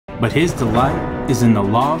But his delight is in the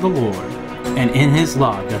law of the Lord, and in his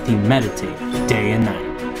law doth he meditate day and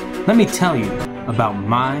night. Let me tell you about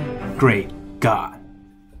my great God.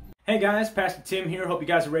 Hey guys, Pastor Tim here. Hope you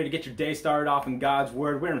guys are ready to get your day started off in God's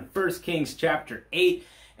Word. We're in 1 Kings chapter 8,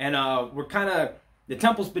 and the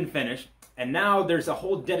temple's been finished, and now there's a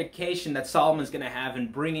whole dedication that Solomon's going to have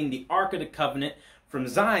in bringing the Ark of the Covenant from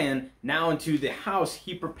Zion now into the house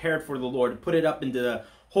he prepared for the Lord, to put it up into the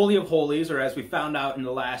Holy of Holies, or as we found out in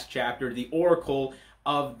the last chapter, the oracle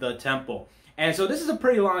of the temple. And so this is a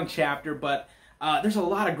pretty long chapter, but there's a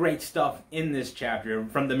lot of great stuff in this chapter,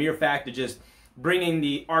 from the mere fact of just bringing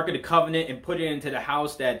the Ark of the Covenant and putting it into the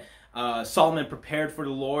house that Solomon prepared for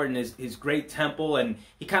the Lord and his great temple. And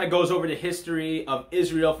he kind of goes over the history of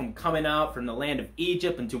Israel from coming out from the land of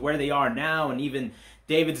Egypt and to where they are now, and even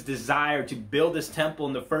David's desire to build this temple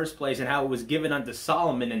in the first place and how it was given unto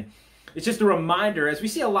Solomon. And it's just a reminder, as we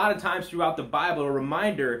see a lot of times throughout the Bible, a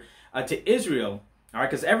reminder to Israel, all right,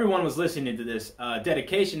 because everyone was listening to this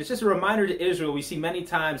dedication. It's just a reminder to Israel. We see many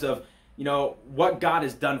times of, you know, what God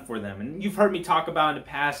has done for them. And you've heard me talk about in the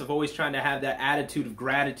past of always trying to have that attitude of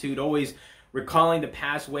gratitude, always recalling the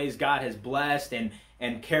past ways God has blessed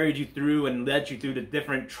and carried you through and led you through the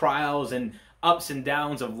different trials and ups and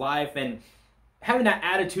downs of life. And having that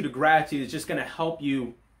attitude of gratitude is just going to help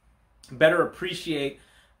you better appreciate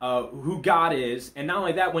who God is. And not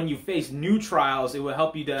only that, when you face new trials, it will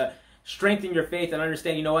help you to strengthen your faith and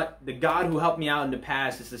understand, you know what, the God who helped me out in the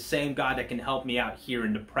past is the same God that can help me out here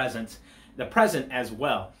in the present as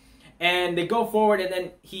well. And they go forward, and then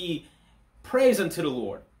he prays unto the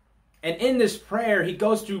Lord. And in this prayer, he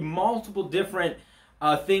goes through multiple different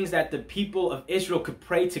things that the people of Israel could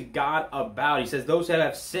pray to God about. He says, those that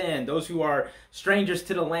have sinned, those who are strangers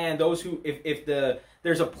to the land, those who, if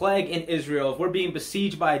there's a plague in Israel, if we're being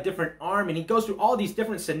besieged by a different army. And he goes through all these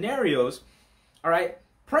different scenarios, all right,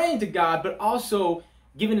 praying to God, but also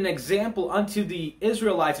giving an example unto the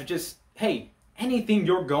Israelites of just, hey, anything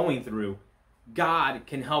you're going through, God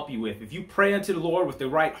can help you with. If you pray unto the Lord with the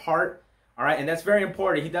right heart, all right, and that's very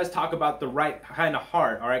important. He does talk about the right kind of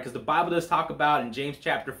heart, all right, because the Bible does talk about in James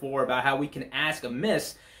chapter 4 about how we can ask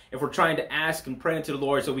amiss if we're trying to ask and pray unto the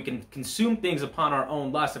Lord, so we can consume things upon our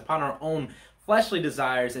own lust, upon our own fleshly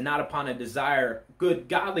desires, and not upon a desire, good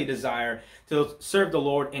godly desire, to serve the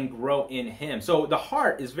Lord and grow in him. So the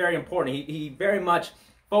heart is very important. He very much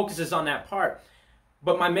focuses on that part.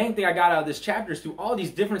 But my main thing I got out of this chapter is through all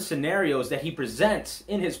these different scenarios that he presents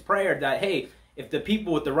in his prayer, that, hey, if the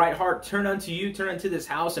people with the right heart turn unto you, turn unto this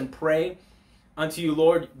house and pray unto you,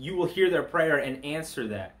 Lord, you will hear their prayer and answer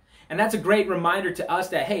that. And that's a great reminder to us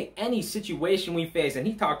that, hey, any situation we face, and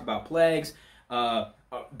he talked about plagues,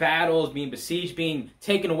 battles, being besieged, being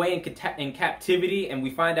taken away in captivity. And we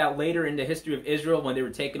find out later in the history of Israel when they were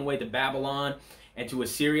taken away to Babylon and to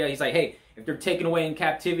Assyria. He's like, hey, if they're taken away in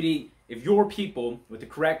captivity, if your people with the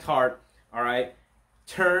correct heart, all right,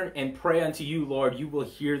 turn and pray unto you, Lord, you will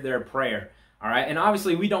hear their prayer. All right. And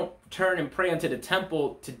obviously we don't turn and pray unto the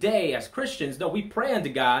temple today as Christians. No, we pray unto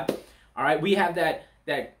God. All right. We have that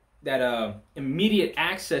immediate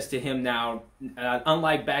access to him now,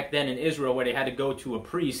 unlike back then in Israel where they had to go to a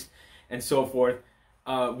priest and so forth.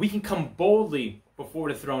 We can come boldly before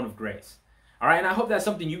the throne of grace. All right, and I hope that's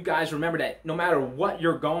something you guys remember, that no matter what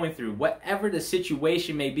you're going through, whatever the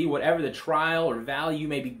situation may be, whatever the trial or valley you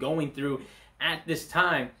may be going through at this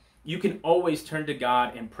time, you can always turn to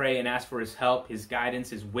God and pray and ask for his help, his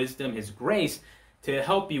guidance, his wisdom, his grace to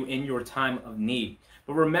help you in your time of need.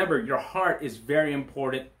 But remember, your heart is very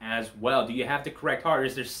important as well. Do you have the correct heart?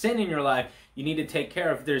 Is there sin in your life you need to take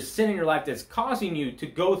care of? If there's sin in your life that's causing you to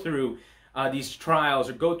go through these trials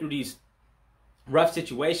or go through these rough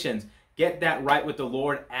situations, get that right with the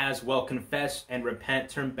Lord as well. Confess and repent.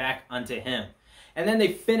 Turn back unto him. And then they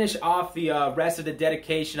finish off the rest of the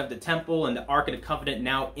dedication of the temple and the Ark of the Covenant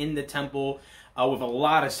now in the temple with a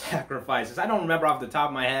lot of sacrifices. I don't remember off the top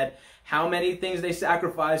of my head how many things they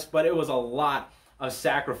sacrificed, but it was a lot of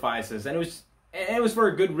sacrifices, and it was for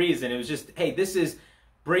a good reason. It was just, hey, this is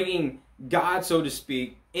bringing God, so to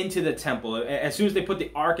speak, into the temple. As soon as they put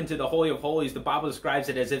the ark into the Holy of Holies, the Bible describes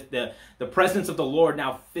it as if the presence of the Lord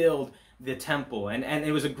now filled the temple, and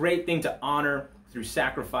it was a great thing to honor through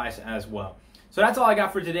sacrifice as well. So that's all I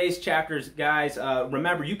got for today's chapters, guys.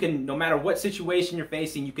 Remember, you can, no matter what situation you're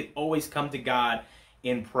facing, you can always come to God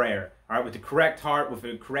in prayer. All right, with the correct heart, with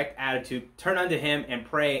the correct attitude, turn unto him and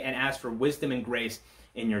pray and ask for wisdom and grace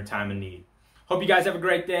in your time of need. Hope you guys have a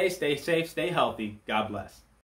great day. Stay safe, stay healthy. God bless.